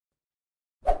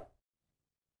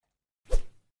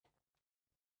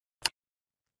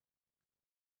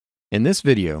In this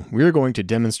video, we are going to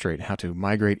demonstrate how to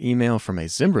migrate email from a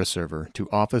Zimbra server to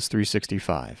Office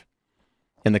 365.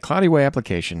 In the Cloudyway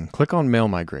application, click on Mail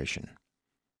Migration.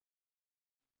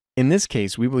 In this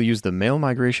case, we will use the Mail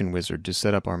Migration wizard to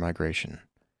set up our migration.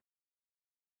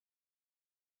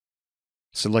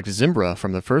 Select Zimbra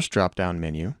from the first drop-down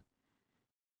menu,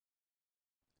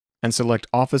 and select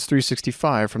Office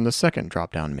 365 from the second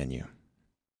drop-down menu.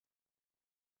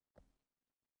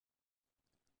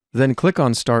 Then click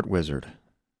on Start Wizard.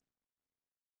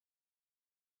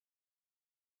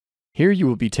 Here you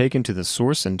will be taken to the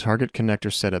Source and Target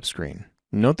Connector setup screen.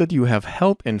 Note that you have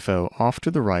Help info off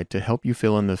to the right to help you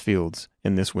fill in the fields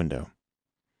in this window.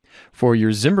 For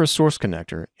your Zimbra source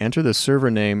connector, enter the server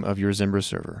name of your Zimbra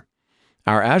server.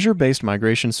 Our Azure-based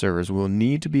migration servers will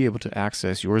need to be able to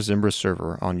access your Zimbra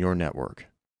server on your network.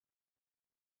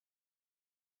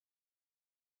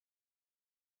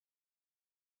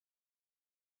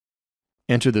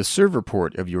 Enter the server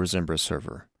port of your Zimbra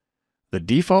server. The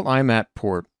default IMAP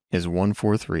port is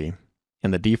 143,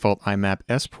 and the default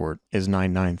IMAP-S port is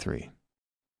 993.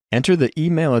 Enter the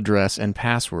email address and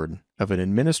password of an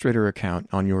administrator account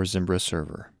on your Zimbra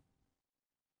server.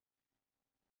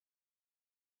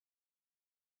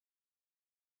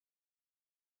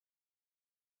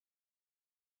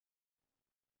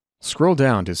 Scroll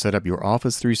down to set up your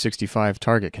Office 365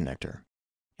 Target Connector.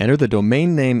 Enter the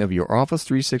domain name of your Office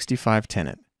 365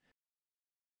 tenant.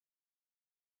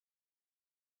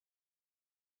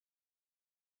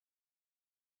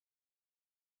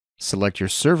 Select your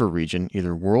server region,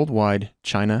 either worldwide,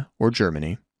 China, or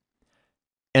Germany.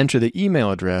 Enter the email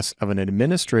address of an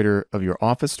administrator of your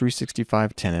Office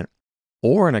 365 tenant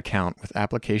or an account with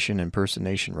application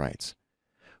impersonation rights.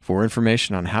 For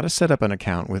information on how to set up an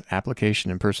account with application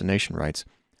impersonation rights,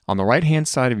 on the right-hand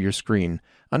side of your screen,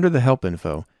 under the Help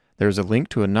info, there is a link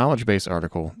to a knowledge base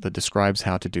article that describes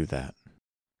how to do that.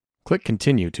 Click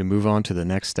Continue to move on to the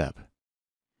next step.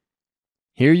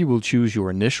 Here you will choose your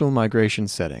initial migration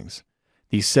settings.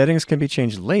 These settings can be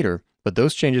changed later, but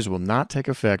those changes will not take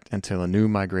effect until a new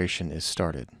migration is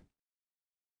started.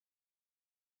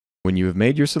 When you have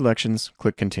made your selections,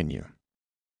 click Continue.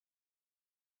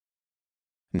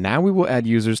 Now we will add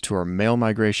users to our Mail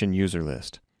Migration user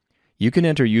list. You can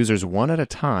enter users one at a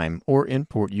time or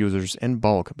import users in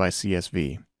bulk by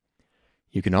CSV.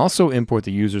 You can also import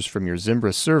the users from your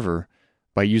Zimbra server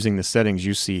by using the settings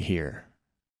you see here.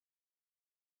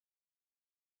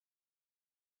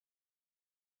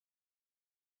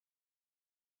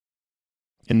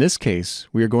 In this case,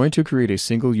 we are going to create a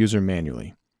single user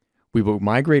manually. We will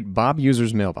migrate Bob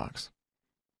user's mailbox.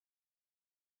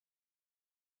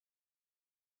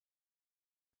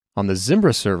 On the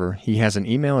Zimbra server, he has an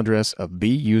email address of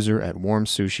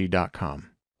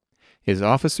buser@warmsushi.com. His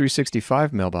Office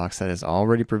 365 mailbox that is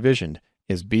already provisioned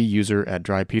is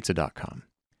buser@drypizza.com.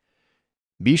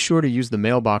 Be sure to use the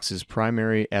mailbox's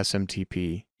primary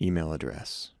SMTP email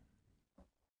address.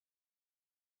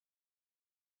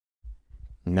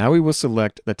 Now we will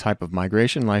select the type of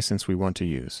migration license we want to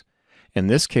use. In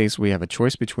this case, we have a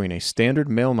choice between a standard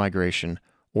mail migration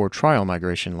or trial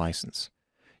migration license.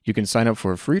 You can sign up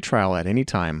for a free trial at any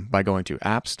time by going to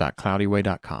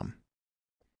apps.cloudyway.com.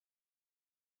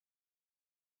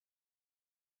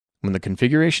 When the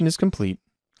configuration is complete,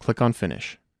 click on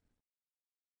Finish.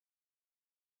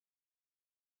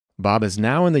 Bob is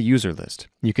now in the user list.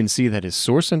 You can see that his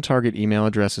source and target email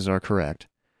addresses are correct.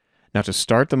 Now to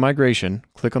start the migration,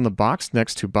 click on the box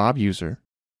next to Bob User,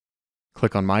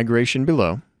 click on Migration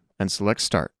below, and select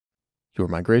Start. Your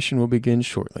migration will begin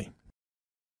shortly.